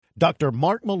Dr.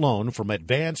 Mark Malone from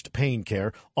Advanced Pain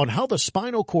Care on how the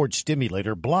spinal cord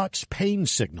stimulator blocks pain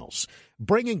signals,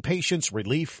 bringing patients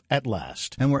relief at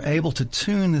last. And we're able to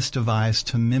tune this device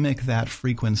to mimic that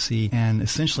frequency and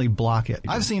essentially block it.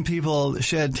 I've seen people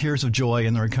shed tears of joy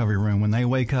in the recovery room when they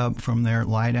wake up from their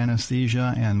light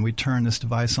anesthesia and we turn this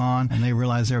device on and they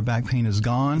realize their back pain is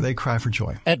gone. They cry for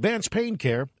joy. Advanced Pain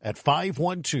Care at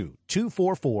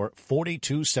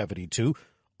 512-244-4272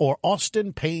 or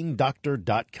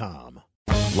austinpaindoctor.com.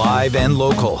 Live and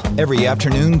local, every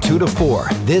afternoon 2 to 4.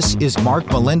 This is Mark,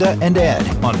 Melinda, and Ed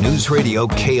on News Radio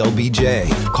KLBJ.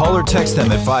 Call or text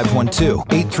them at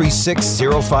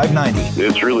 512-836-0590.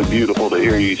 It's really beautiful to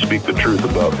hear you speak the truth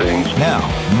about things. Now,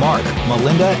 Mark,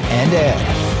 Melinda, and Ed.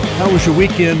 How was your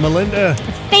weekend, Melinda?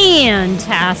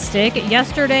 Fantastic.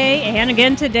 Yesterday and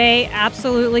again today,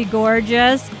 absolutely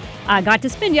gorgeous. I got to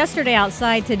spend yesterday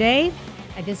outside. Today,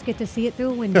 I just get to see it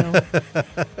through a window.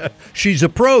 She's a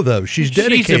pro, though. She's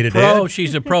dedicated.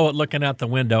 She's a pro at looking out the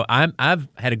window. I've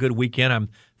had a good weekend. I'm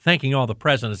thanking all the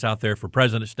presidents out there for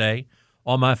President's Day.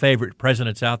 All my favorite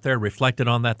presidents out there reflected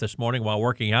on that this morning while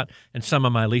working out, and some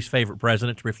of my least favorite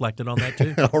presidents reflected on that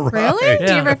too. All right. Really?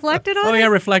 Yeah. You reflected on it? Oh, yeah, I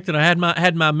reflected. I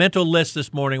had my mental list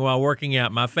this morning while working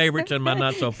out, my favorites and my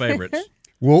not-so-favorites.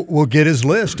 We'll get his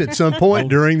list at some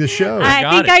point during the show. I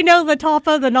think I know the top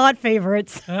of the not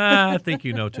favorites. I think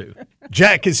you know, too.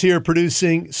 Jack is here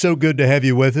producing. So good to have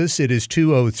you with us. It is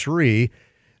 2:03.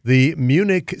 The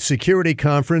Munich Security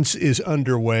Conference is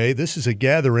underway. This is a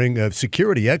gathering of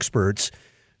security experts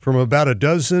from about a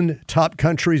dozen top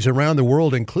countries around the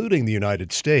world, including the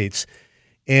United States.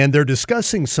 And they're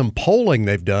discussing some polling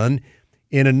they've done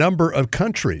in a number of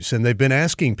countries. And they've been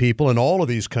asking people in all of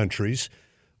these countries,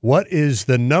 what is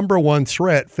the number one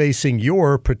threat facing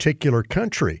your particular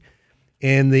country?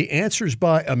 And the answers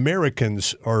by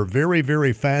Americans are very,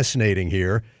 very fascinating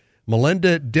here.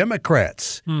 Melinda,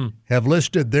 Democrats have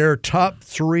listed their top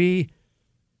 3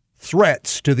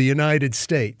 threats to the United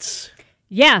States.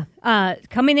 Yeah.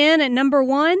 Coming in at number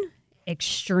 1,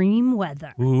 extreme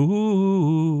weather.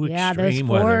 Ooh, yeah, extreme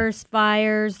those weather. forest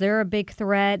fires, they're a big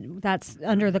threat. That's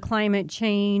under the climate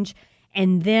change.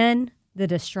 And then the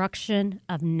destruction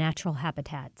of natural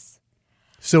habitats.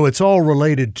 So it's all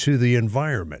related to the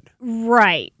environment.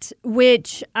 Right.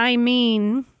 Which, I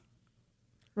mean,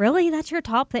 really? That's your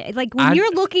top thing? Like, when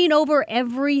you're looking over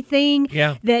everything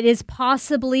that is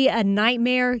possibly a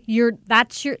nightmare,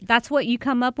 that's what you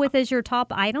come up with as your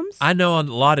top items? I know a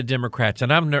lot of Democrats,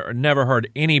 and I've never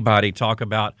heard anybody talk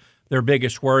about their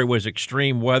biggest worry was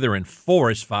extreme weather and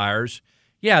forest fires.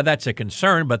 Yeah, that's a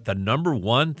concern, but the number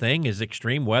one thing is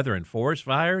extreme weather and forest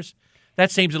fires? That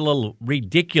seems a little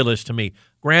ridiculous to me.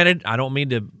 Granted, I don't mean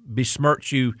to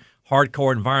besmirch you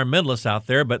hardcore environmentalists out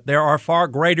there, but there are far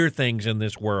greater things in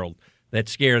this world that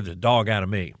scare the dog out of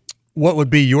me. What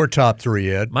would be your top 3,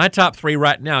 Ed? My top 3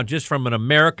 right now, just from an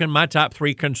American, my top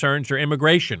 3 concerns are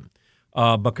immigration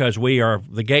because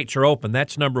the gates are open.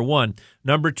 That's number 1.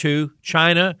 Number 2,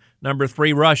 China. Number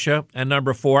 3, Russia. And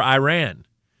number 4, Iran.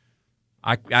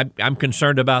 I'm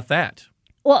concerned about that.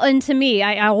 Well, and to me,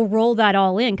 I'll roll that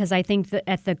all in because I think that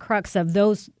at the crux of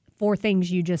those 4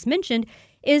 things you just mentioned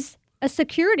is a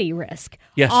security risk.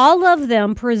 Yes. All of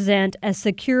them present a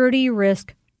security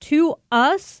risk to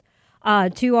us,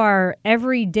 to our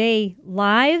everyday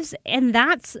lives, and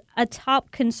that's a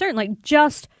top concern, like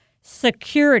just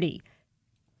security.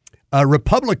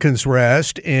 Republicans were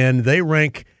asked, and they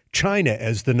rank China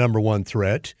as the number 1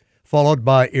 threat, followed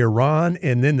by Iran,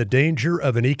 and then the danger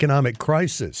of an economic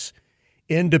crisis.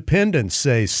 Independents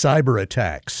say cyber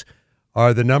attacks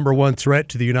are the number 1 threat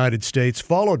to the United States,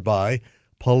 followed by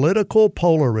political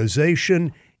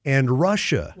polarization and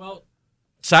Russia. Well,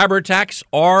 cyber attacks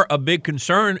are a big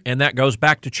concern, and that goes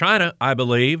back to China, I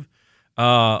believe.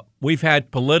 We've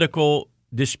had political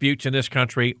disputes in this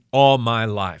country all my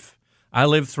life. I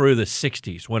lived through the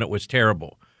 60s when it was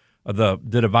terrible, the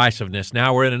divisiveness.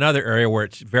 Now we're in another area where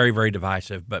it's very, very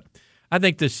divisive. But I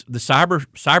think the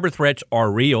cyber threats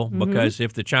are real because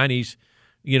if the Chinese,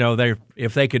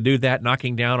 if they could do that,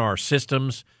 knocking down our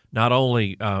systems, not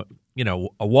only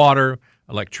water,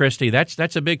 electricity,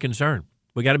 that's a big concern.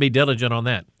 We got to be diligent on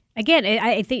that. Again,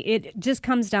 I think it just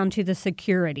comes down to the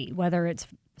security, whether it's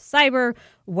cyber,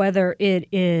 whether it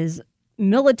is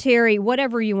military,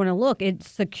 whatever you want to look, it's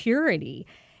security.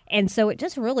 And so it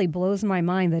just really blows my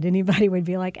mind that anybody would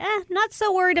be like, not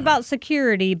so worried about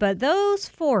security, but those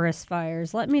forest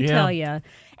fires, let me tell you.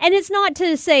 And it's not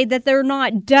to say that they're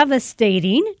not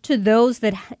devastating to those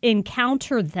that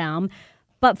encounter them,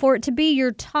 but for it to be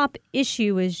your top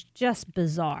issue is just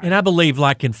bizarre. And I believe,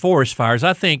 like in forest fires,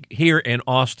 I think here in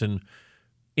Austin,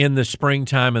 in the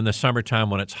springtime and the summertime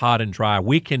when it's hot and dry.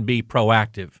 We can be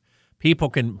proactive.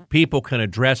 People can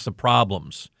address the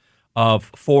problems of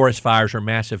forest fires or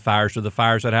massive fires or the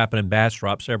fires that happened in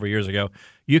Bastrop several years ago.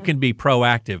 You can be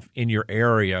proactive in your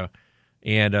area,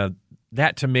 and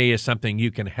that to me is something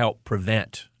you can help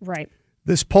prevent. Right.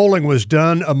 This polling was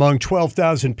done among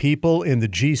 12,000 people in the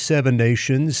G7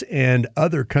 nations and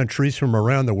other countries from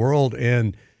around the world,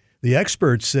 and the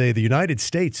experts say the United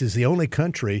States is the only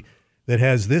country that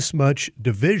has this much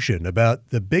division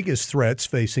about the biggest threats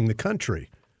facing the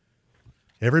country.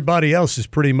 Everybody else is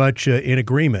pretty much in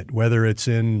agreement, whether it's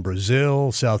in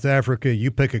Brazil, South Africa,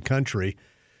 you pick a country.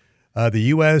 The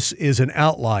U.S. is an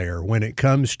outlier when it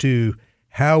comes to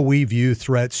how we view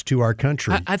threats to our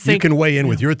country. I think you can weigh in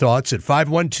with your thoughts at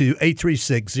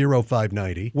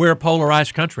 512-836-0590. We're a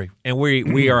polarized country, and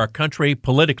we are a country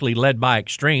politically led by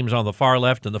extremes on the far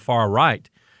left and the far right.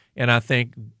 And I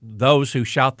think those who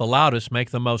shout the loudest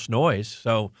make the most noise.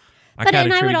 So I kind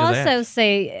of attribute to that. And I would also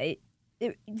say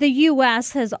the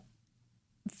U.S. has,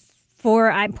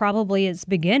 probably its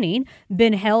beginning,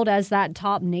 been held as that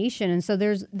top nation. And so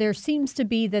there seems to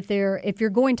be that if you're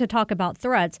going to talk about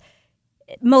threats,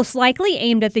 most likely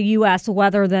aimed at the U.S.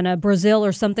 rather than a Brazil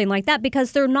or something like that,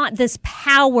 because they're not this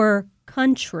power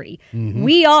country. Mm-hmm.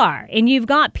 We are, and you've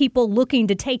got people looking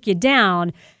to take you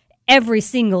down every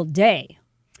single day.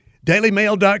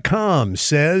 DailyMail.com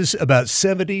says about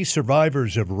 70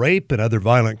 survivors of rape and other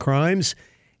violent crimes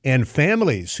and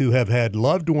families who have had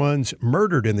loved ones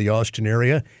murdered in the Austin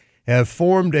area have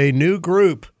formed a new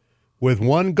group with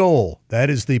one goal.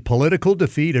 That is the political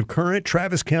defeat of current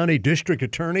Travis County District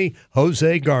Attorney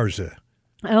Jose Garza.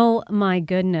 Oh, my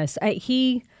goodness.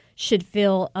 He should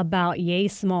feel about yay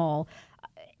small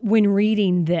when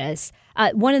reading this.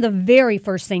 One of the very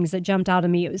first things that jumped out at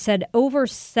me, it said over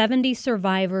 70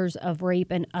 survivors of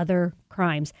rape and other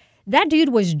crimes. That dude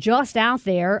was just out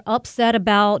there upset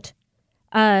about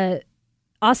Acevedo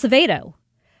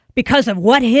because of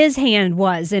what his hand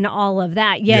was in all of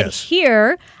that. Yet yes.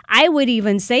 Here, I would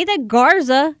even say that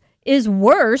Garza is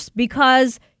worse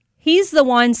because he's the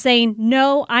one saying,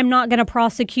 no, I'm not going to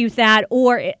prosecute that,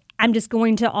 or I'm just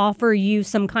going to offer you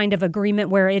some kind of agreement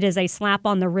where it is a slap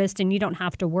on the wrist and you don't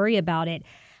have to worry about it.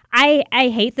 I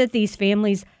hate that these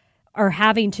families are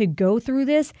having to go through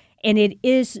this, and it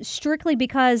is strictly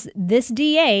because this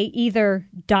DA either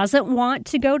doesn't want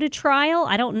to go to trial.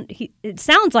 It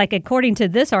sounds like, according to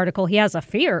this article, he has a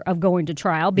fear of going to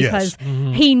trial because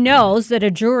he knows that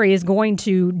a jury is going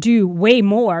to do way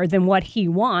more than what he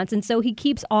wants. And so he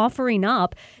keeps offering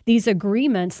up these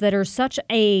agreements that are such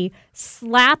a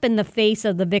slap in the face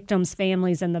of the victims'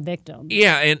 families and the victims.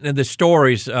 Yeah, and the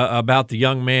stories about the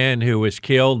young man who was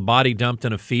killed, body dumped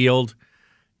in a field,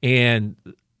 and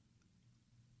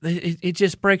it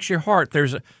just breaks your heart.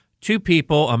 There's two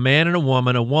people, a man and a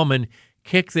woman. A woman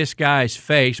kicked this guy's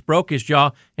face, broke his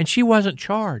jaw, and she wasn't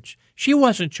charged. She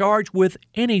wasn't charged with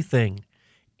anything.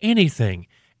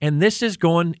 And this is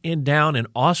going down in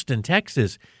Austin,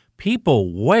 Texas.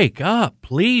 People, wake up.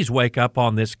 Please wake up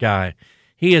on this guy.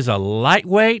 He is a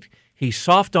lightweight. He's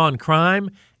soft on crime,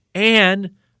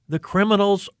 and the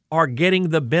criminals are getting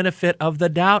the benefit of the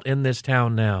doubt in this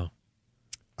town now.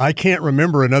 I can't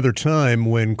remember another time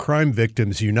when crime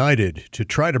victims united to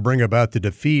try to bring about the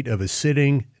defeat of a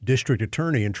sitting district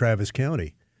attorney in Travis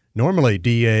County. Normally,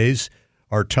 DAs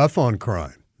are tough on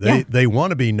crime. They want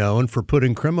to be known for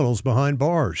putting criminals behind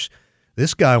bars.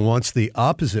 This guy wants the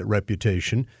opposite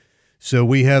reputation. So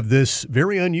we have this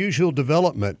very unusual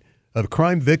development of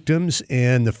crime victims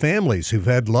and the families who've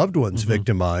had loved ones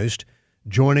victimized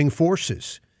joining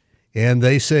forces. And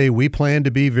they say, we plan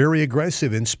to be very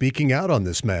aggressive in speaking out on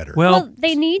this matter. Well,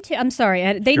 they need to. I'm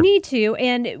sorry. They need to.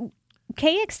 And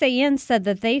KXAN said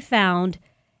that they found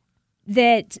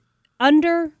that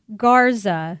under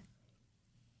Garza,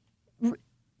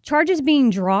 charges being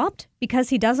dropped because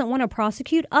he doesn't want to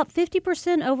prosecute, up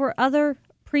 50% over other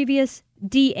previous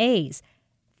DAs.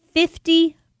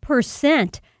 50%.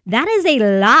 That is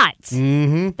a lot.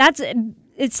 Mm-hmm.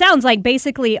 It sounds like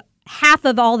basically half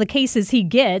of all the cases he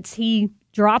gets, he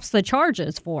drops the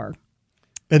charges for.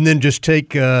 And then just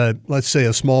take, let's say,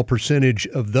 a small percentage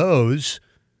of those,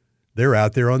 they're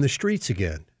out there on the streets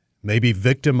again, maybe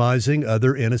victimizing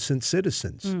other innocent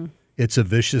citizens. It's a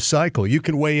vicious cycle. You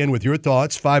can weigh in with your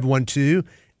thoughts,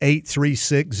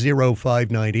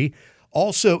 512-836-0590.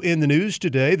 Also in the news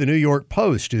today, the New York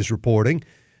Post is reporting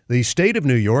the state of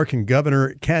New York and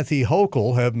Governor Kathy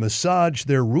Hochul have massaged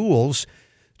their rules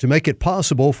to make it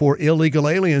possible for illegal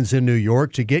aliens in New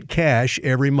York to get cash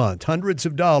every month, hundreds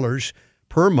of dollars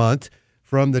per month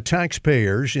from the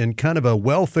taxpayers in kind of a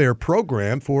welfare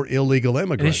program for illegal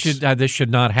immigrants. This should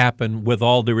not happen, with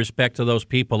all due respect to those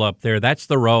people up there. That's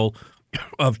the role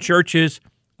of churches,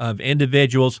 of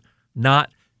individuals,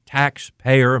 not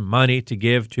taxpayer money to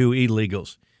give to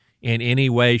illegals in any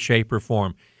way, shape, or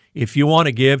form. If you want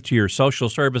to give to your social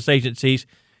service agencies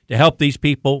to help these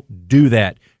people, do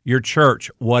that. Your church,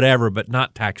 whatever, but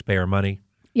not taxpayer money.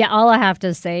 Yeah, all I have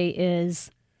to say is,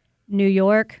 New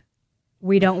York,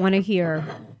 we don't want to hear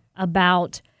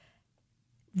about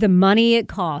the money it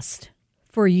cost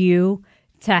for you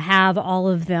to have all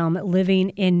of them living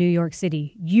in New York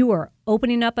City. You are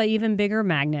opening up an even bigger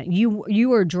magnet.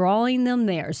 You are drawing them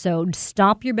there. So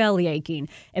stop your belly aching.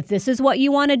 If this is what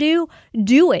you want to do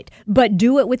it, but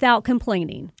do it without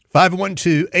complaining.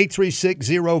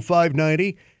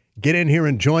 512-836-0590. Get in here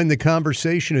and join the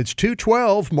conversation. It's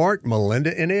 212, Mark,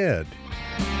 Melinda, and Ed.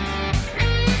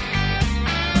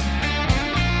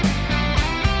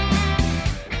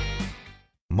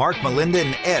 Mark, Melinda,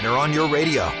 and Ed are on your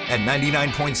radio at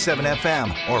 99.7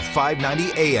 FM or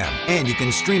 590 AM. And you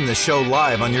can stream the show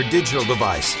live on your digital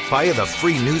device via the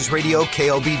free News Radio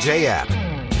KLBJ app.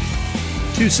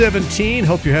 217,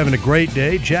 hope you're having a great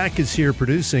day. Jack is here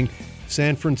producing.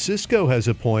 San Francisco has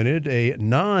appointed a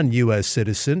non-U.S.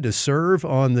 citizen to serve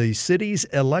on the city's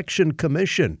election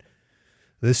commission.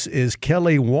 This is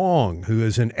Kelly Wong, who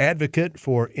is an advocate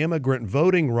for immigrant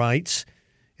voting rights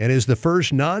and is the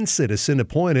first non-citizen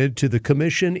appointed to the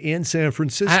commission in San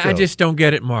Francisco. I just don't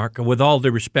get it, Mark. With all due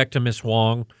respect to Ms.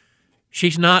 Wong,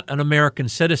 she's not an American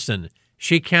citizen.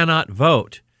 She cannot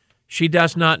vote. She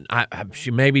does not.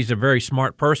 She maybe is a very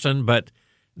smart person, but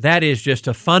that is just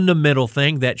a fundamental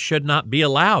thing that should not be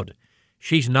allowed.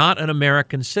 She's not an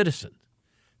American citizen.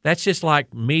 That's just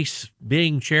like me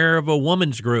being chair of a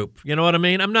woman's group. You know what I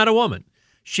mean? I'm not a woman.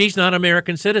 She's not an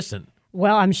American citizen.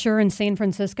 Well, I'm sure in San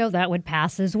Francisco that would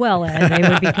pass as well, Ed. They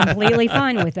would be completely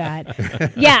fine with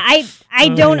that. Yeah, I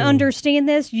don't understand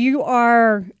this.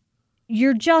 You're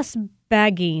just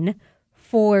begging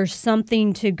for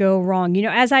something to go wrong. You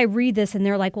know, as I read this and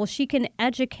they're like, well, she can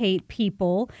educate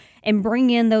people and bring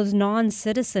in those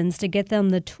non-citizens to get them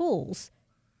the tools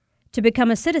to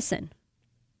become a citizen.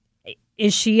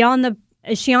 Is she on the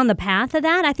path of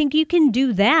that? I think you can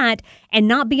do that and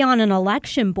not be on an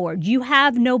election board. You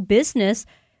have no business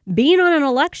being on an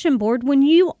election board when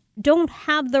you don't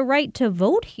have the right to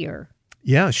vote here.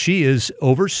 Yeah, she is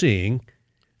overseeing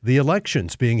the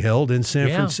elections being held in San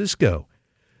Francisco.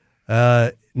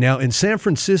 Now, in San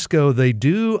Francisco, they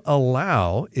do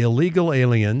allow illegal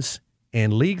aliens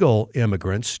and legal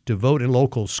immigrants to vote in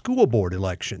local school board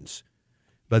elections.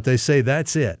 But they say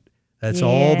that's it. That's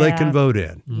all they can vote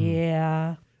in.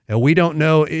 Yeah. And we don't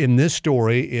know in this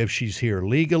story if she's here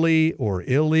legally or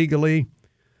illegally.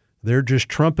 They're just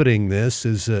trumpeting this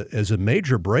as a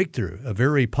major breakthrough, a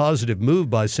very positive move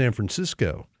by San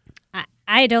Francisco.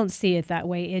 I don't see it that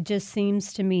way. It just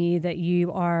seems to me that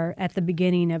you are at the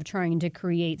beginning of trying to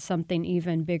create something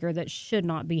even bigger that should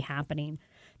not be happening.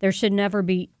 There should never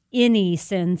be any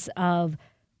sense of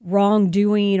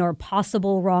wrongdoing or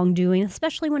possible wrongdoing,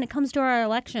 especially when it comes to our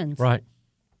elections. Right.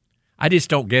 I just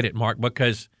don't get it, Mark,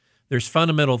 because there's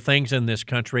fundamental things in this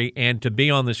country, and to be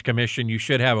on this commission, you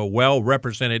should have a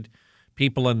well-represented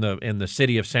people in the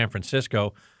city of San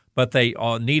Francisco, but they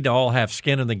all need to all have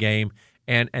skin in the game.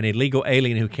 And an illegal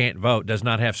alien who can't vote does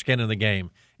not have skin in the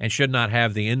game and should not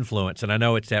have the influence. And I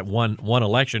know it's that one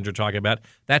election you're talking about.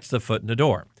 That's the foot in the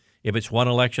door. If it's one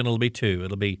election, it'll be two.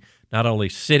 It'll be not only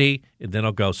city, then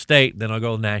it'll go state, then it'll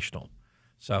go national.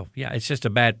 So, yeah, it's just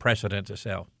a bad precedent to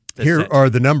sell. Here are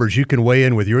the numbers. You can weigh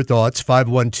in with your thoughts,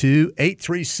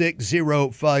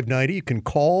 512-836-0590. You can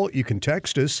call, you can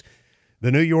text us.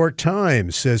 The New York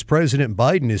Times says President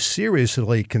Biden is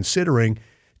seriously considering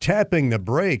tapping the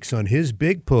brakes on his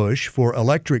big push for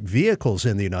electric vehicles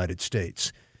in the United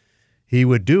States. He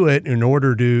would do it in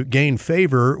order to gain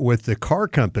favor with the car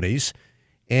companies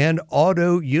and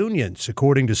auto unions,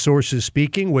 according to sources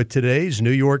speaking with today's New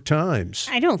York Times.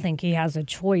 I don't think he has a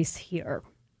choice here.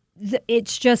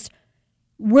 It's just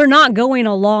we're not going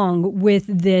along with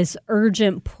this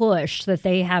urgent push that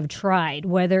they have tried,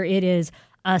 whether it is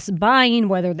us buying,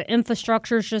 whether the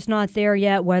infrastructure is just not there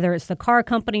yet, whether it's the car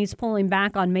companies pulling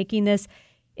back on making this.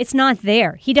 It's not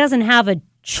there. He doesn't have a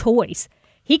choice.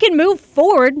 He can move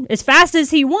forward as fast as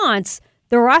he wants.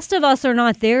 The rest of us are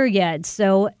not there yet,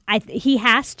 so he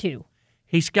has to.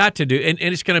 He's got to do, and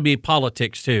it's going to be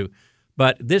politics too,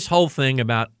 but this whole thing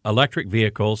about electric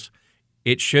vehicles,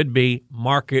 it should be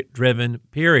market-driven,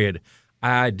 period.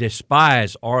 I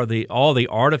despise all the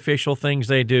artificial things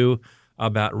they do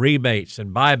about rebates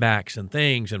and buybacks and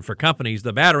things, and for companies,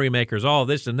 the battery makers, all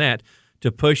this and that,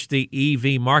 to push the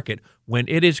EV market when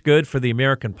it is good for the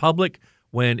American public,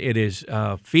 when it is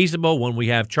feasible, when we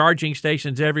have charging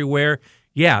stations everywhere.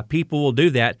 Yeah, people will do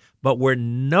that, but we're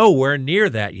nowhere near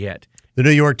that yet. The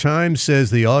New York Times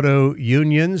says the auto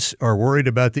unions are worried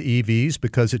about the EVs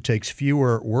because it takes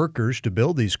fewer workers to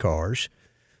build these cars.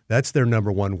 That's their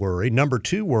number one worry. Number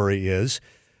two worry is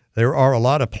there are a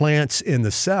lot of plants in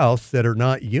the South that are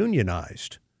not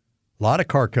unionized. A lot of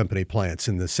car company plants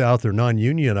in the South are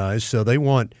non-unionized, so they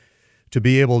want to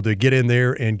be able to get in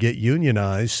there and get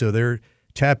unionized, so they're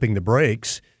tapping the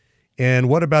brakes. And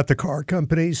what about the car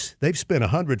companies? They've spent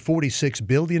 $146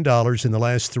 billion in the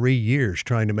last 3 years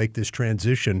trying to make this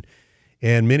transition,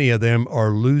 and many of them are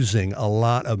losing a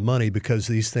lot of money because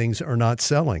these things are not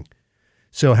selling.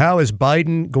 So how is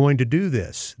Biden going to do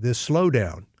this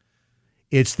slowdown?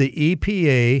 It's the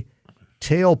EPA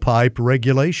tailpipe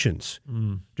regulations.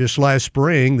 Just last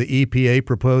spring, the EPA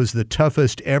proposed the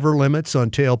toughest ever limits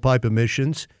on tailpipe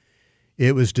emissions.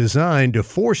 It was designed to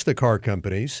force the car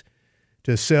companies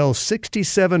to sell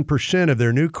 67% of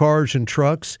their new cars and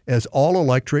trucks as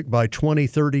all-electric by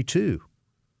 2032.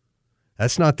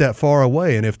 That's not that far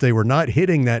away, and if they were not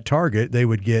hitting that target, they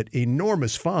would get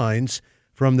enormous fines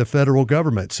from the federal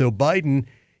government. So Biden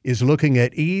is looking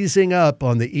at easing up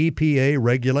on the EPA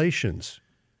regulations.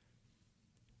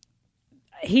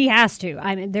 He has to.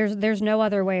 I mean, there's no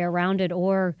other way around it,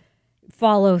 or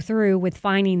follow through with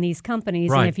fining these companies.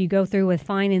 Right. And if you go through with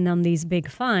fining them these big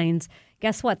fines,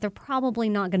 guess what? They're probably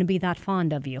not going to be that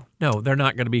fond of you. No, they're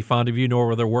not going to be fond of you, nor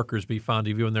will their workers be fond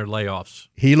of you in their layoffs.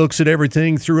 He looks at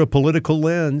everything through a political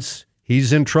lens.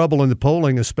 He's in trouble in the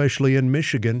polling, especially in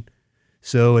Michigan.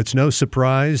 So it's no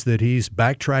surprise that he's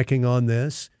backtracking on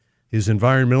this. His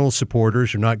environmental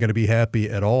supporters are not going to be happy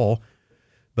at all,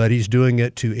 but he's doing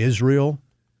it to Israel.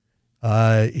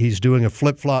 He's doing a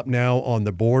flip-flop now on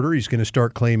the border. He's going to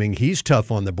start claiming he's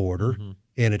tough on the border,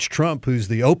 and it's Trump who's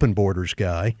the open borders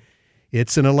guy.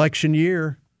 It's an election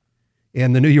year,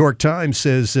 and the New York Times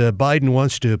says Biden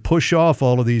wants to push off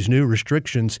all of these new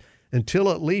restrictions until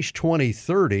at least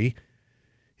 2030.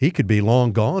 He could be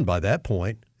long gone by that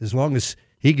point. As long as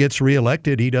he gets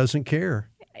reelected, he doesn't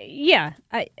care. Yeah,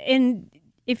 and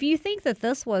if you think that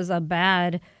this was a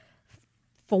bad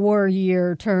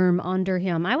 4-year term under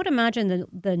him, I would imagine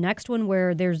the next one,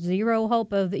 where there's zero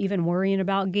hope of even worrying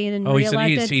about getting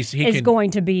reelected, is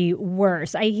going to be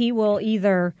worse. He will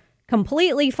either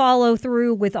completely follow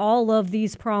through with all of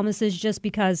these promises just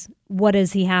because what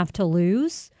does he have to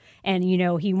lose? And, you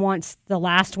know, he wants the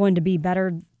last one to be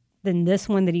better than this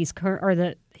one that he's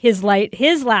his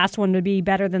last one to be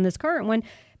better than this current one,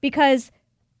 because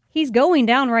he's going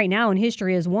down right now in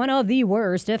history as one of the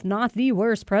worst, if not the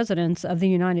worst, presidents of the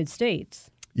United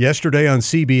States. Yesterday on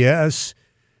CBS,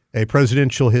 a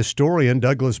presidential historian,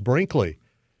 Douglas Brinkley,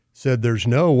 said there's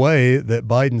no way that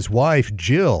Biden's wife,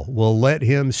 Jill, will let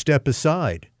him step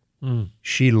aside.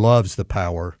 She loves the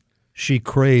power. She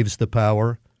craves the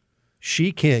power.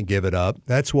 She can't give it up.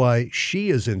 That's why she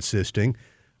is insisting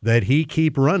that he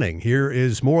keep running. Here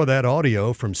is more of that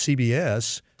audio from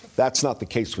CBS. That's not the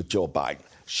case with Jill Biden.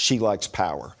 She likes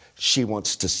power. She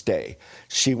wants to stay.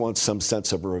 She wants some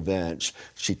sense of revenge.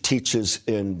 She teaches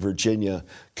in Virginia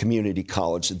Community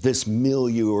College. This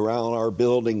milieu around our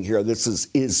building here, this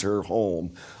is her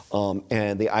home.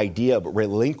 And the idea of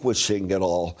relinquishing it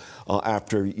all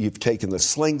after you've taken the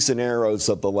slings and arrows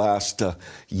of the last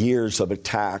years of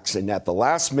attacks, and at the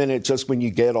last minute, just when you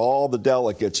get all the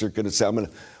delegates, you're going to say, I'm going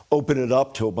to open it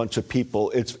up to a bunch of people.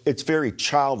 It's very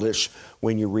childish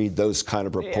when you read those kind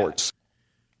of reports.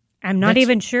 I'm not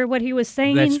even sure what he was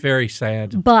saying. That's very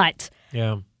sad. But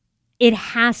yeah, it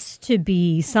has to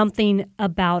be something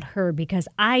about her, because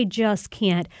I just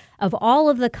can't. Of all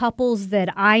of the couples that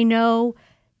I know,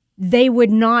 they would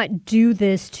not do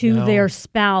this to their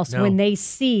spouse when they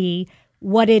see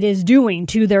what it is doing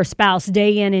to their spouse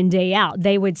day in and day out.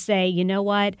 They would say, you know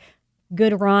what,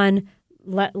 good run.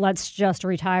 Let's just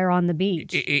retire on the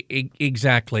beach.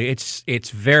 Exactly. It's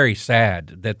very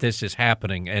sad that this is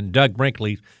happening. And Doug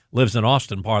Brinkley lives in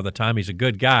Austin part of the time. He's a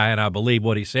good guy, and I believe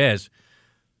what he says.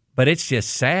 But it's just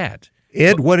sad.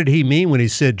 Ed, what did he mean when he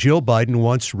said Jill Biden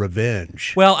wants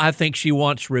revenge? Well, I think she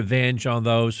wants revenge on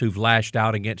those who've lashed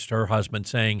out against her husband,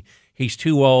 saying he's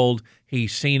too old,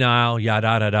 he's senile,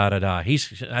 yada, da, da, da, da.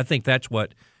 I think that's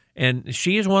what – and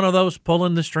she is one of those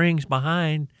pulling the strings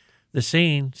behind the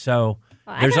scene. So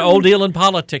there's an old deal in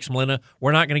politics, Melinda.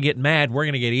 We're not going to get mad. We're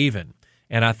going to get even.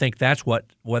 And I think that's what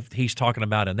he's talking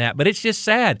about in that. But it's just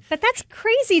sad. But that's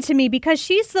crazy to me, because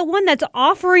she's the one that's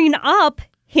offering up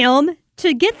him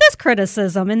to get this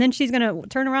criticism, and then she's going to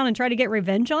turn around and try to get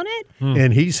revenge on it?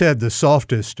 And he's had the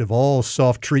softest of all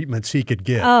soft treatments he could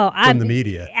get from the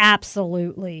media.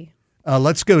 Absolutely.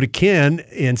 Let's go to Ken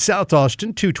in South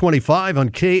Austin, 225 on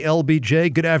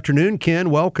KLBJ. Good afternoon, Ken.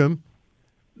 Welcome.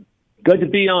 Good to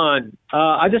be on.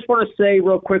 I just want to say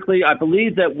real quickly, I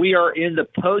believe that we are in the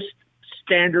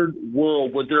post-standard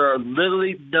world where there are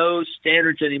literally no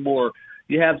standards anymore.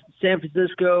 You have San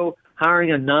Francisco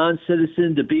hiring a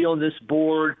non-citizen to be on this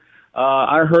board.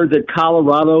 I heard that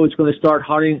Colorado is going to start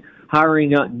hiring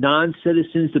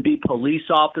non-citizens to be police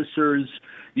officers.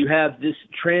 You have this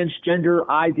transgender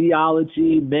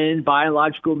ideology,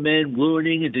 biological men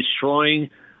ruining and destroying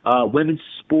women's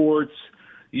sports.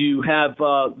 You have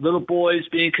little boys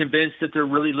being convinced that they're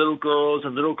really little girls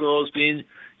and little girls being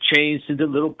changed into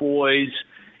little boys.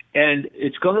 And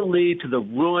it's going to lead to the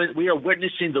ruin. We are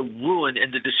witnessing the ruin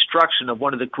and the destruction of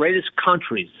one of the greatest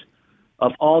countries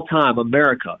of all time,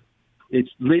 America. It's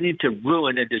leading to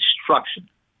ruin and destruction.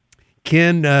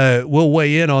 Ken, we'll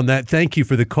weigh in on that. Thank you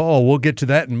for the call. We'll get to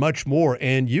that and much more.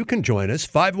 And you can join us,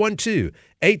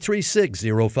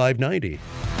 512-836-0590.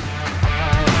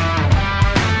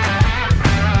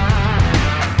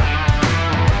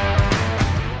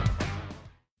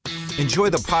 Enjoy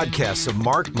the podcasts of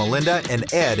Mark, Melinda,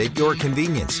 and Ed at your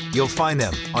convenience. You'll find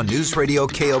them on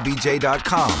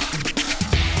newsradioklbj.com.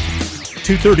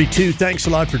 232, thanks a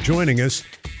lot for joining us.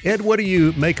 Ed, what do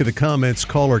you make of the comments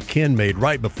caller Ken made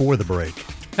right before the break?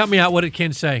 Help me out. What did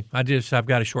Ken say? I've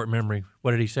got a short memory. What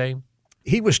did he say?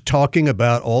 He was talking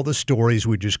about all the stories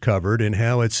we just covered and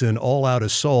how it's an all-out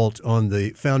assault on the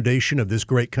foundation of this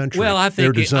great country. Well, I think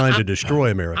they're designed to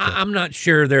destroy America. I'm not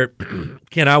sure they're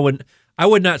Ken, I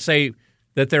would not say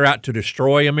that they're out to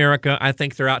destroy America. I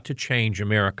think they're out to change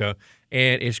America.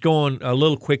 And it's going a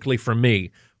little quickly for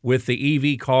me with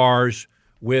the EV cars,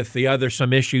 with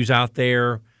some issues out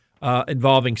there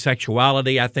involving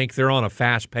sexuality. I think they're on a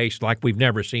fast pace like we've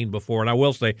never seen before. And I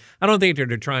will say, I don't think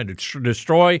they're trying to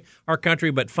destroy our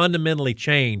country, but fundamentally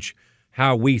change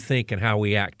how we think and how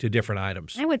we act to different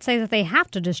items. I would say that they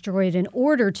have to destroy it in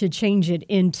order to change it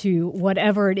into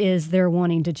whatever it is they're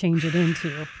wanting to change it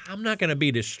into. I'm not going to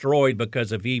be destroyed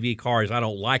because of EV cars. I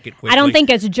don't like it quickly. I don't think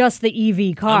it's just the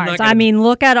EV cars. I mean,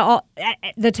 look at all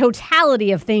the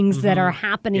totality of things that are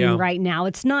happening right now.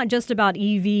 It's not just about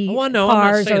EV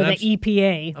cars or the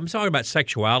EPA. I'm talking about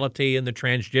sexuality and the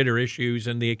transgender issues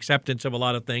and the acceptance of a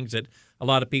lot of things that a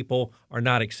lot of people are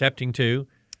not accepting to.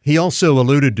 He also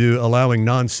alluded to allowing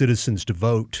non-citizens to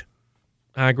vote.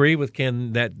 I agree with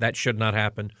Ken that should not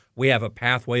happen. We have a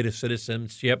pathway to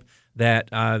citizenship that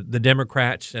the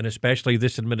Democrats and especially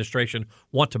this administration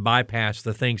want to bypass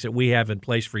the things that we have in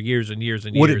place for years and years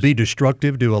and years. Would it be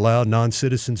destructive to allow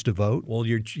non-citizens to vote? Well,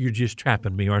 you're just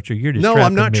trapping me, aren't you? You're just no, trapping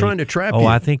I'm not me. trying to trap you. Oh,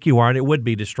 I think you are, and it would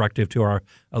be destructive to our.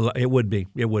 It would be.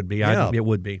 It would be. Yeah. It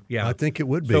would be. Yeah, I think it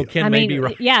would be. So Ken may be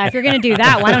right. Yeah, if you're going to do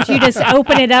that, why don't you just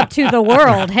open it up to the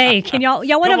world? Hey, can y'all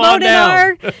want to vote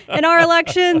in our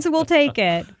elections? We'll take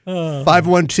it.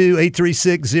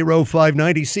 512-836-0590.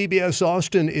 CBS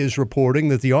Austin is reporting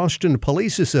that the Austin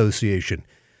Police Association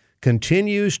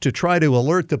continues to try to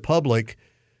alert the public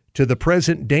to the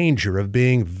present danger of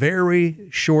being very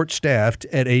short-staffed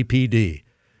at APD.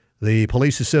 The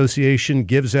Police Association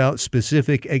gives out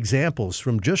specific examples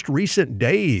from just recent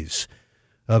days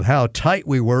of how tight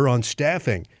we were on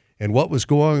staffing and what was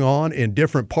going on in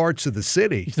different parts of the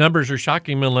city. These numbers are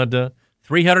shocking, Melinda.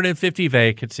 350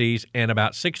 vacancies and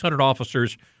about 600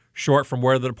 officers short from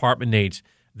where the department needs.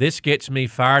 This gets me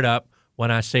fired up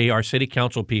when I see our city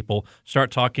council people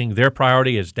start talking. Their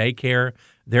priority is daycare.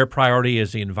 Their priority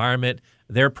is the environment.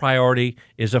 Their priority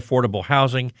is affordable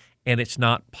housing, and it's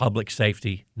not public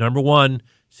safety. Number one,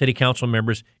 city council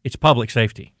members, it's public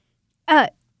safety.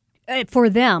 For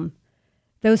them,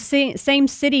 those same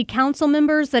city council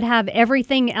members that have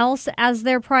everything else as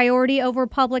their priority over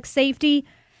public safety,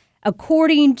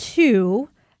 according to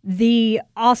the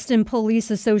Austin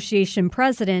Police Association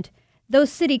president,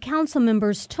 those city council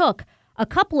members took a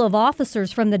couple of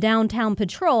officers from the downtown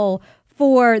patrol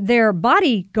for their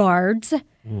bodyguards,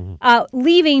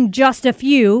 leaving just a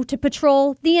few to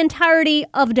patrol the entirety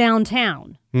of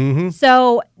downtown.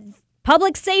 So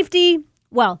public safety,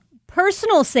 well,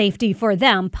 personal safety for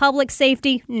them, public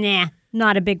safety,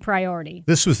 not a big priority.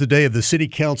 This was the day of the city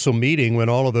council meeting when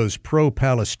all of those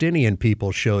pro-Palestinian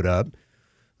people showed up.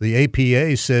 The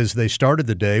APA says they started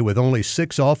the day with only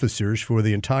 6 officers for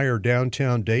the entire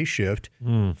downtown day shift.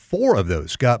 4 of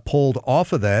those got pulled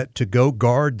off of that to go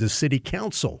guard the city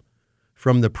council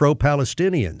from the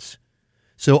pro-Palestinians.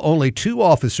 So only 2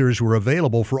 officers were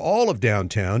available for all of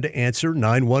downtown to answer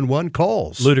 911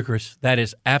 calls. Ludicrous. That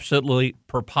is absolutely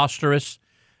preposterous.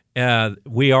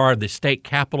 We are the state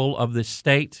capital of this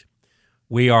state.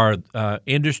 We are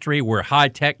industry. We're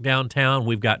high-tech downtown.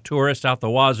 We've got tourists out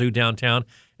the wazoo downtown.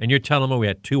 And you're telling me we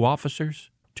had 2 officers?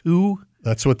 2?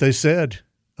 That's what they said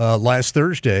last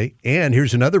Thursday. And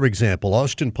here's another example.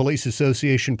 Austin Police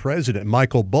Association President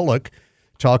Michael Bullock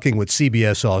talking with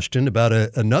CBS Austin about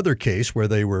another case where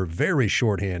they were very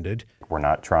shorthanded. We're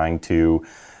not trying to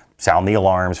sound the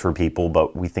alarms for people,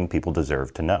 but we think people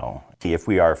deserve to know. If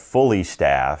we are fully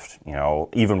staffed,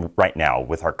 even right now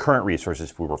with our current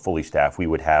resources, if we were fully staffed, we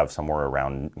would have somewhere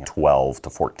around 12 to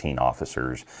 14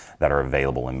 officers that are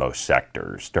available in most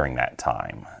sectors during that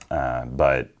time.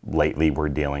 But lately we're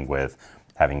dealing with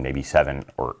having maybe 7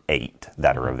 or 8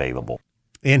 that are available.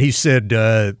 And he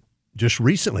said just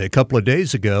recently, a couple of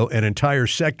days ago, an entire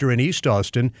sector in East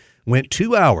Austin went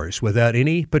 2 hours without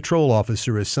any patrol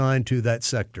officer assigned to that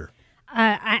sector.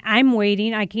 I'm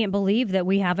waiting. I can't believe that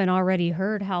we haven't already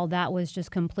heard how that was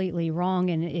just completely wrong,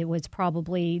 and it was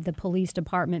probably the police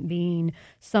department being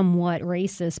somewhat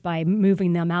racist by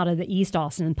moving them out of the East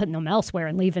Austin and putting them elsewhere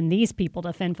and leaving these people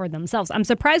to fend for themselves. I'm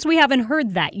surprised we haven't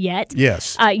heard that yet.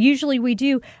 Yes. Usually we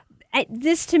do.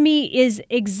 This, to me, is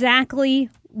exactly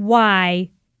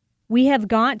why we have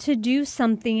got to do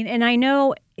something. And I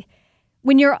know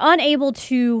when you're unable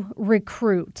to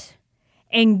recruit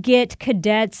and get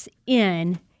cadets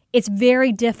in, it's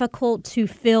very difficult to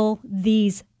fill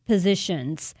these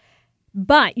positions.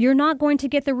 But you're not going to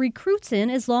get the recruits in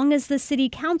as long as the city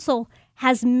council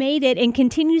has made it and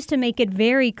continues to make it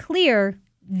very clear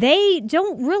they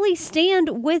don't really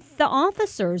stand with the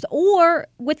officers or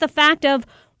with the fact of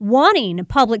wanting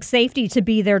public safety to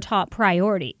be their top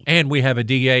priority. And we have a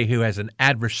DA who has an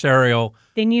adversarial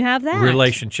then you have that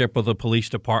relationship with the police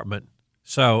department.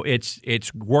 So it's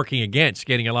working against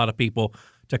getting a lot of people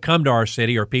to come to our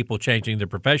city or people changing their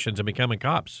professions and becoming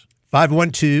cops.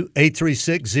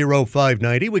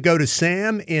 512-836-0590. We go to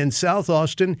Sam in South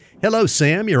Austin. Hello,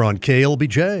 Sam. You're on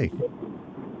KLBJ.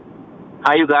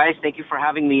 Hi, you guys. Thank you for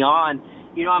having me on.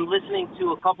 I'm listening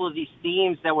to a couple of these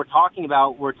themes that we're talking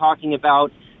about. We're talking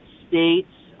about states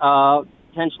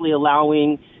potentially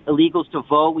allowing illegals to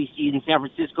vote. We see in San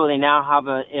Francisco they now have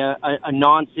a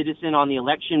non-citizen on the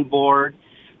election board.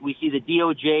 We see the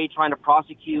DOJ trying to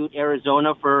prosecute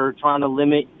Arizona for trying to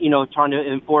limit, trying to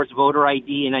enforce voter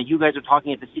ID. And you guys are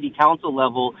talking at the city council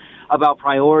level about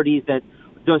priorities that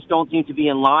just don't seem to be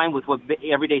in line with what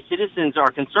everyday citizens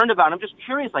are concerned about. I'm just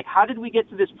curious, how did we get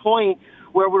to this point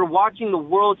where we're watching the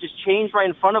world just change right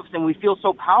in front of us and we feel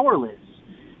so powerless?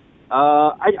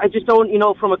 I just don't,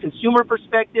 from a consumer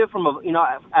perspective, from a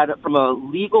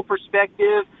legal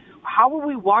perspective, how are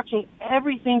we watching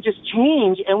everything just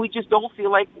change and we just don't feel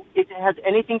like it has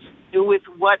anything to do with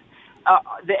what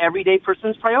the everyday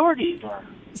person's priorities are?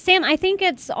 Sam, I think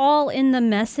it's all in the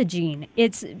messaging.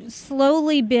 It's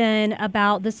slowly been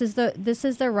about this is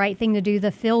the right thing to do,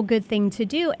 the feel good thing to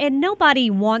do, and nobody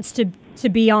wants to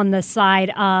be on the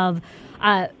side of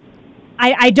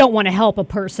I don't want to help a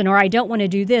person or I don't want to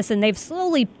do this, and they've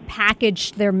slowly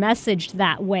packaged their message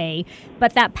that way.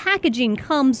 But that packaging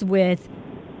comes with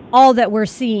all that we're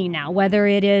seeing now, whether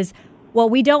it is, well,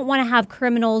 we don't want to have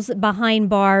criminals behind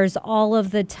bars all of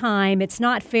the time. It's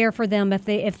not fair for them if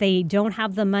they don't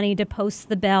have the money to post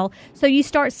the bail. So you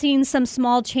start seeing some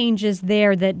small changes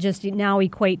there that just now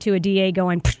equate to a DA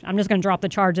going, I'm just going to drop the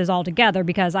charges altogether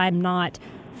because I'm not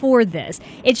for this.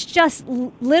 It's just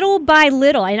little by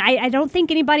little. And I don't think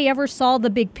anybody ever saw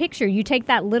the big picture. You take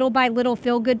that little by little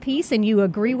feel-good piece and you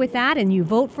agree with that and you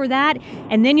vote for that.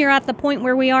 And then you're at the point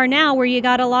where we are now where you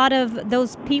got a lot of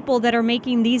those people that are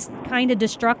making these kind of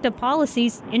destructive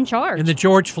policies in charge. And the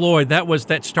George Floyd,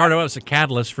 that started out as a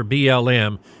catalyst for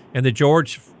BLM. And the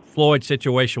George Floyd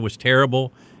situation was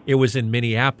terrible. It was in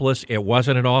Minneapolis. It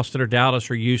wasn't in Austin or Dallas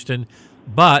or Houston.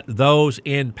 But those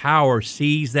in power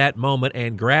seized that moment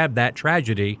and grabbed that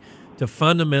tragedy to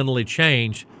fundamentally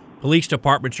change police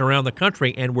departments around the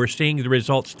country. And we're seeing the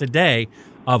results today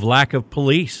of lack of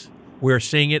police. We're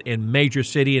seeing it in major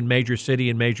city and major city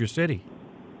and major city.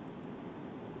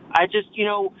 I just,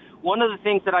 one of the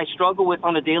things that I struggle with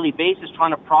on a daily basis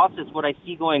trying to process what I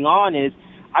see going on is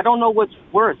I don't know what's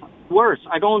worse.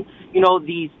 I don't,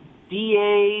 these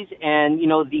DAs and,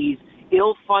 these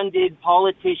ill-funded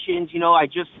politicians. I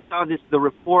just saw the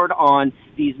report on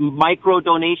these micro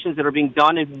donations that are being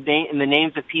done in the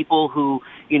names of people who,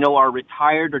 are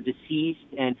retired or deceased.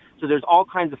 And so there's all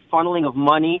kinds of funneling of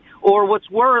money. Or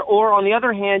what's worse, or on the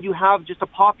other hand, you have just a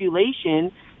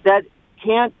population that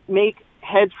can't make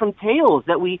heads from tails,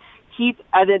 that we keep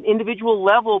at an individual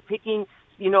level picking,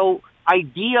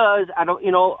 ideas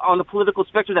on the political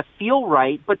spectrum that feel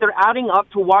right, but they're adding up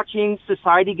to watching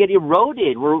society get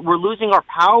eroded. We're losing our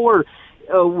power.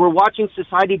 We're watching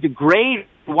society degrade.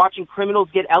 We're watching criminals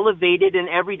get elevated, and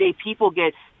everyday people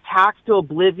get taxed to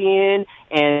oblivion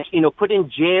and put in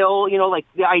jail. Like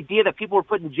the idea that people were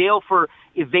put in jail for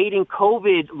evading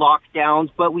COVID lockdowns,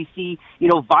 but we see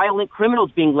violent criminals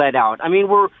being let out. I mean,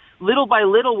 we're little by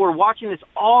little we're watching this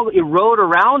all erode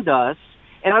around us.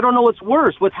 And I don't know what's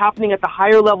worse, what's happening at the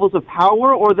higher levels of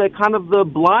power or the kind of the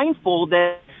blindfold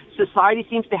that society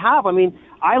seems to have. I mean,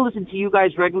 I listen to you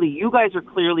guys regularly. You guys are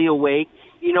clearly awake,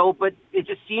 but it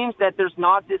just seems that there's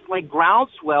not this like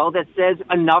groundswell that says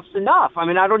enough's enough. I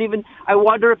mean, I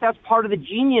wonder if that's part of the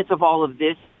genius of all of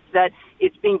this, that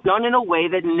it's being done in a way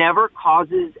that never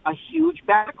causes a huge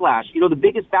backlash. The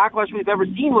biggest backlash we've ever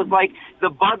seen was like the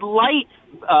Bud Light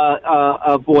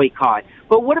boycott.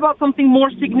 But what about something more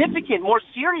significant, more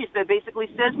serious that basically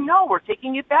says, no, we're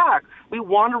taking it back. We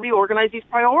want to reorganize these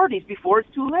priorities before it's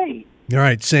too late. All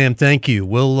right, Sam, thank you.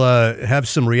 We'll have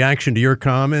some reaction to your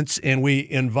comments, and we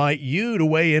invite you to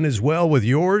weigh in as well with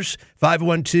yours.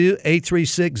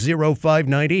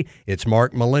 512-836-0590. It's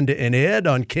Mark, Melinda, and Ed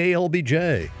on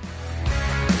KLBJ.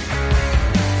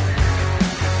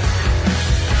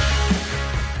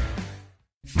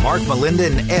 Mark, Melinda,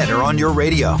 and Ed are on your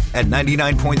radio at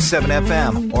 99.7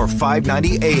 FM or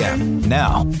 590 AM.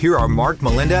 Now, here are Mark,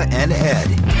 Melinda, and Ed.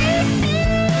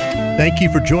 Thank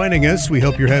you for joining us. We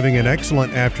hope you're having an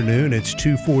excellent afternoon. It's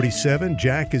 2:47.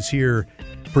 Jack is here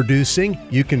producing.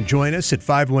 You can join us at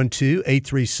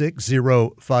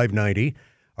 512-836-0590.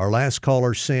 Our last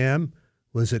caller, Sam,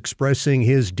 was expressing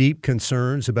his deep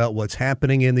concerns about what's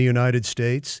happening in the United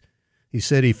States. He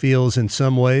said he feels in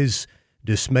some ways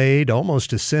dismayed,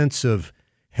 almost a sense of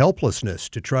helplessness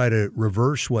to try to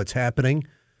reverse what's happening,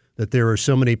 that there are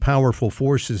so many powerful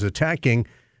forces attacking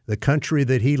the country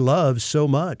that he loves so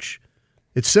much.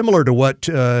 It's similar to what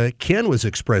Ken was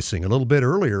expressing a little bit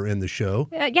earlier in the show.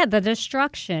 Yeah, the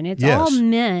destruction. It's all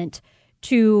meant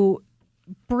to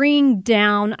bring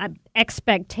down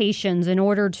expectations in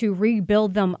order to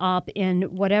rebuild them up in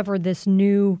whatever this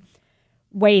new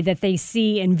way that they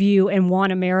see and view and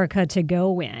want America to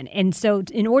go in. And so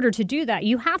in order to do that,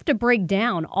 you have to break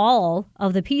down all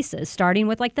of the pieces, starting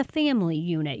with like the family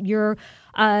unit. You're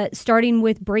starting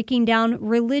with breaking down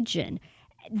religion.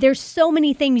 There's so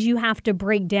many things you have to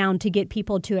break down to get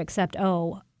people to accept,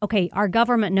 oh, okay, our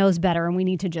government knows better and we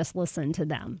need to just listen to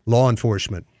them. Law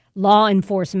enforcement. Law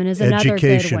enforcement is another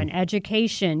good one.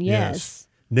 Education, yes.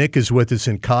 Nick is with us,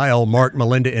 and Kyle, Mark,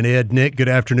 Melinda, and Ed. Nick, good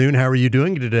afternoon. How are you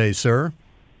doing today, sir?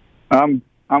 I'm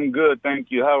good, thank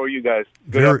you. How are you guys?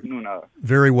 Good afternoon.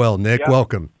 Very well, Nick.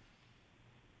 Welcome.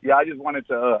 Yeah, I just wanted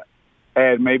to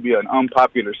add maybe an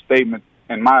unpopular statement.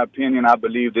 In my opinion, I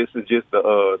believe this is just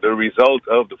the result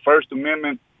of the First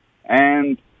Amendment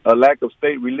and a lack of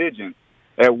state religion.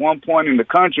 At one point in the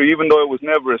country, even though it was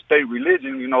never a state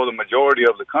religion, the majority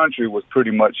of the country was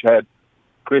pretty much had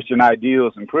Christian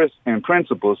ideals and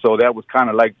principles. So that was kind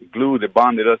of like the glue that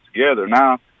bonded us together.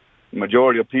 Now, the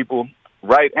majority of people,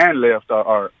 right and left,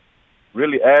 are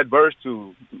really adverse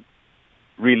to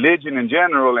religion in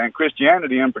general and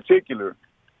Christianity in particular.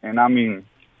 And I mean,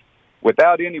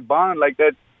 without any bond like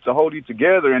that to hold you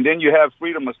together, and then you have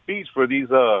freedom of speech for these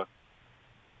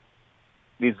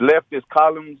leftist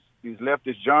columns, these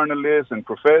leftist journalists and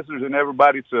professors and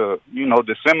everybody to,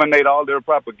 disseminate all their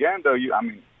propaganda.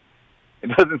 It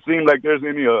doesn't seem like there's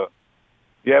any, you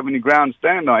have any ground to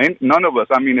stand on. None of us.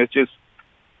 It's just,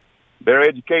 they're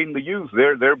educating the youth.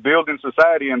 They're building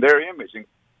society in their image. And,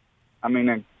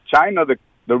 in China, the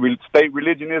state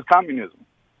religion is communism.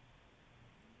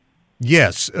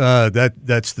 Yes,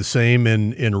 that's the same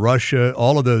in Russia.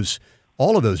 All of those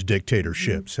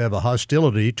dictatorships have a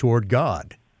hostility toward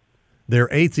God. They're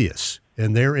atheists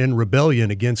and they're in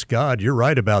rebellion against God. You're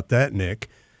right about that, Nick.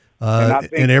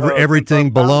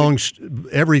 Everything belongs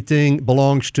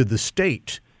to the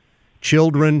state.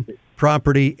 Children,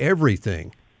 property,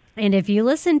 everything. And if you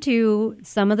listen to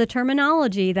some of the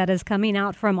terminology that is coming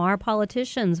out from our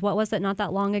politicians, what was it not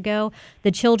that long ago?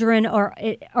 The children are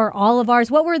all of ours.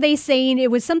 What were they saying?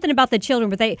 It was something about the children,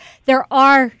 but they're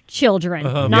our children,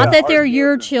 not that they're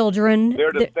your children.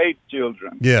 They're the state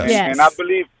children. Yes. And I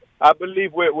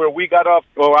believe where we got off,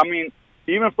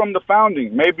 even from the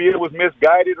founding, maybe it was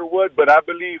misguided or what, but I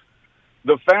believe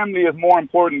the family is more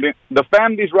important. The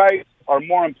family's rights are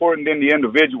more important than the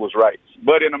individual's rights.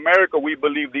 But in America, we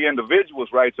believe the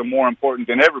individual's rights are more important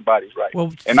than everybody's rights.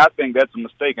 Well, and I think that's a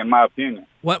mistake, in my opinion.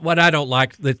 What I don't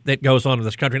like that goes on in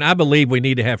this country, and I believe we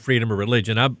need to have freedom of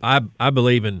religion. I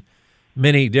believe in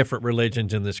many different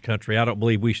religions in this country. I don't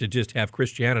believe we should just have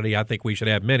Christianity. I think we should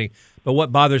have many. But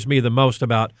what bothers me the most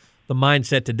about the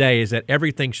mindset today is that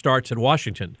everything starts in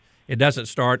Washington. It doesn't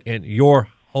start in your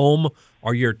home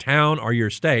or your town or your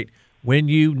state. When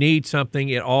you need something,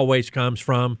 it always comes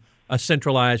from a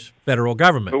centralized federal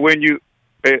government. But when you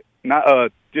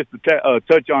just to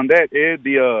touch on that, Ed,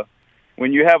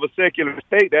 when you have a secular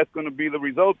state, that's going to be the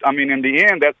result. I mean, in the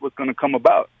end, that's what's going to come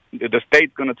about. The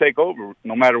state's going to take over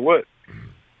no matter what.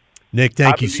 Nick,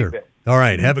 thank you, sir. That. All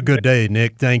right. Have a good day,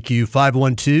 Nick. Thank you.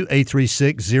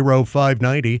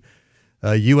 512-836-0590.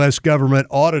 U.S. government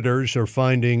auditors are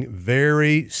finding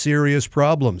very serious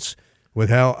problems with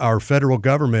how our federal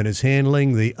government is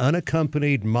handling the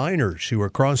unaccompanied minors who are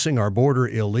crossing our border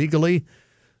illegally.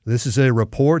 This is a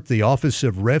report. The Office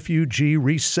of Refugee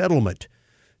Resettlement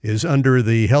is under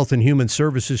the Health and Human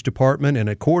Services Department, and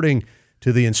according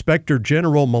to the Inspector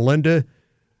General, Melinda,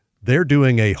 they're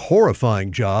doing a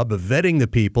horrifying job of vetting the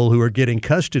people who are getting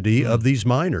custody of these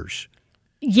minors.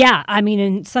 Yeah, I mean,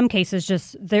 in some cases,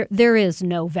 just there is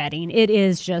no vetting. It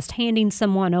is just handing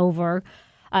someone over,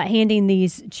 handing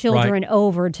these children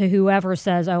over to whoever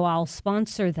says, "Oh, I'll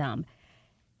sponsor them."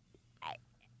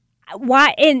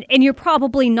 Why? And you're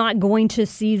probably not going to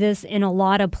see this in a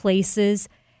lot of places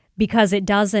because it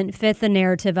doesn't fit the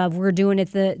narrative of we're doing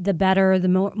it the better, the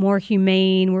more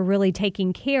humane, we're really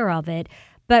taking care of it.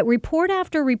 But report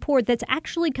after report that's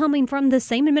actually coming from the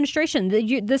same administration.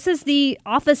 This is the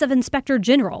Office of Inspector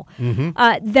General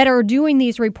that are doing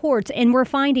these reports, and we're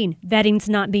finding vetting's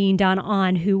not being done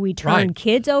on who we turn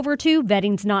kids over to,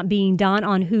 vetting's not being done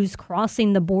on who's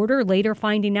crossing the border, later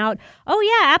finding out, oh,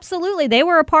 yeah, absolutely, they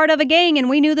were a part of a gang, and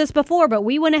we knew this before, but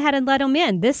we went ahead and let them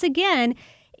in. This, again,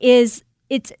 it's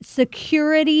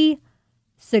security,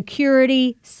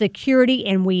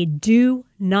 and we do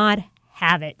not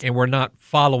have it. And we're not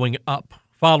following up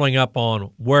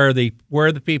on where the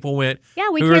people went.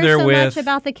 Yeah, we care so much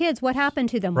about the kids. What happened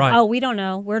to them? Right. Oh, we don't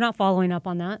know. We're not following up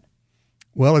on that.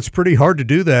 Well, it's pretty hard to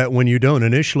do that when you don't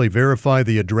initially verify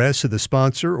the address of the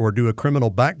sponsor or do a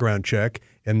criminal background check,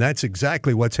 and that's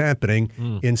exactly what's happening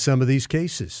in some of these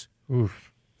cases.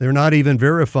 Oof. They're not even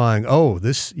verifying,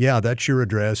 that's your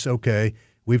address. Okay,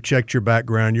 we've checked your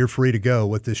background. You're free to go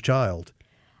with this child.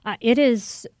 It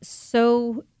is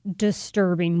so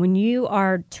disturbing when you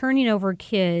are turning over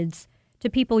kids to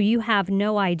people you have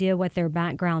no idea what their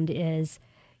background is.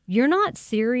 You're not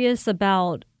serious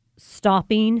about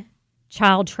stopping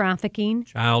child trafficking.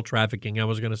 Child trafficking. I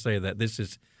was going to say that.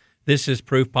 This is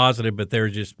proof positive, but there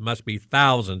just must be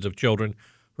thousands of children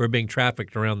who are being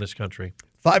trafficked around this country.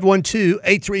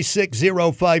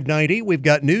 512-836-0590. We've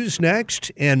got news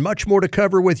next and much more to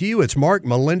cover with you. It's Mark,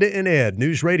 Melinda, and Ed.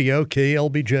 News Radio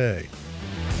KLBJ.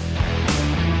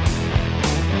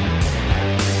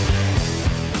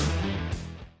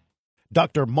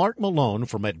 Dr. Mark Malone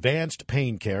from Advanced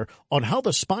Pain Care on how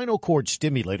the spinal cord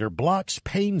stimulator blocks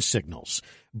pain signals,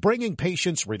 bringing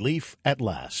patients relief at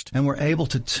last. And we're able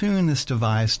to tune this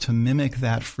device to mimic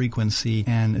that frequency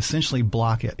and essentially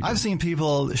block it. I've seen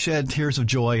people shed tears of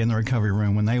joy in the recovery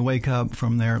room when they wake up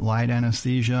from their light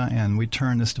anesthesia and we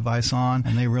turn this device on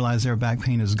and they realize their back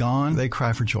pain is gone. They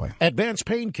cry for joy. Advanced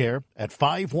Pain Care at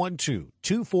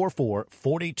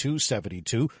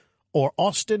 512-244-4272 or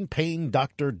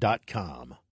austinpaindoctor.com.